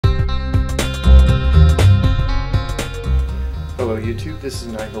YouTube, this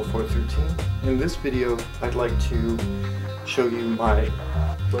is Nighthole413. In this video, I'd like to show you my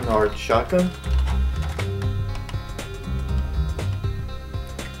Lanard shotgun.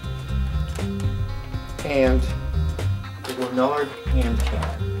 And the Lanard hand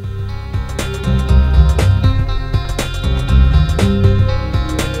cannon.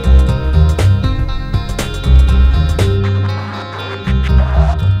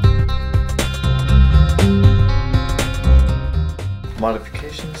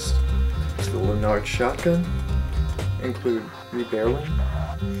 Modifications to the Lanard shotgun include rebarreling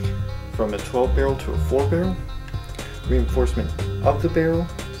from a 12 barrel to a 4 barrel, reinforcement of the barrel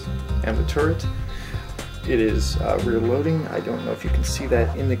and the turret. It is rear loading. I don't know if you can see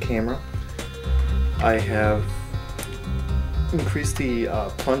that in the camera. I have increased the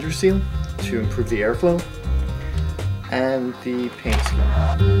plunger seal to improve the airflow and the paint scheme.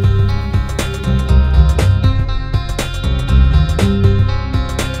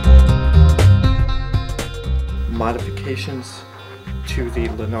 Modifications to the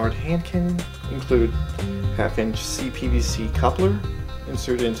Lanard hand cannon include 1/2-inch CPVC coupler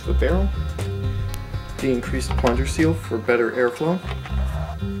inserted into the barrel, the increased plunger seal for better airflow.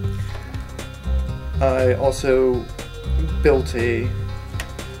 I also built a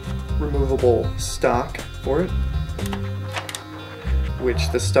removable stock for it, which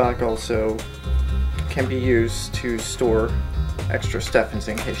the stock also can be used to store extra steppins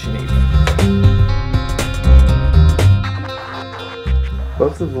in case you need them.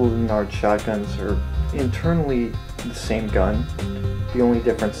 Both of the Lanard shotguns are internally the same gun. The only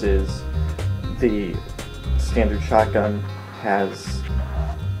difference is the standard shotgun has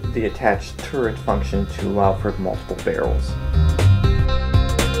the attached turret function to allow for multiple barrels.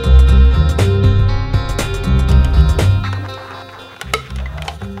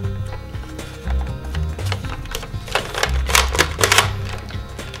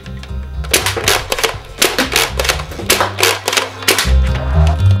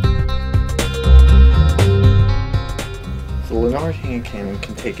 The Lanard hand cannon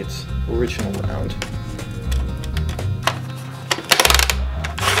can take its original round.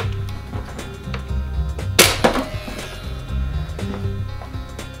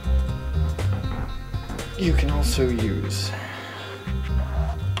 You can also use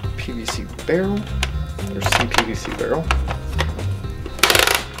PVC barrel or CPVC barrel.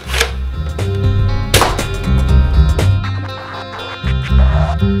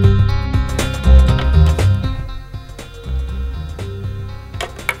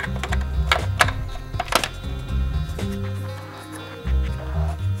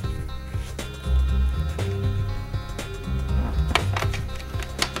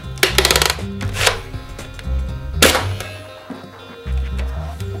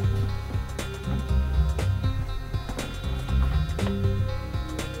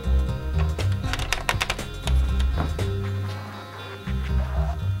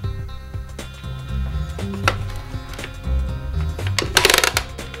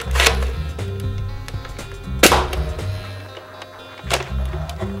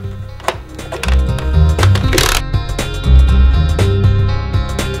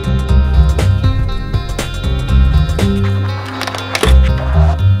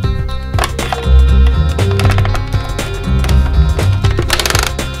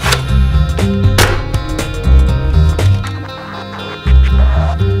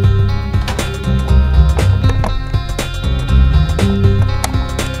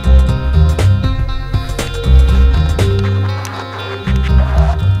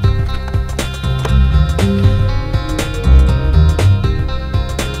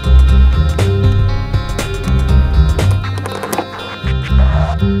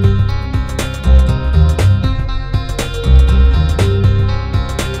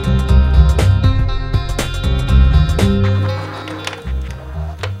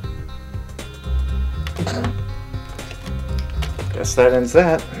 Guess that ends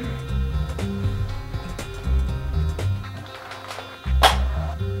that.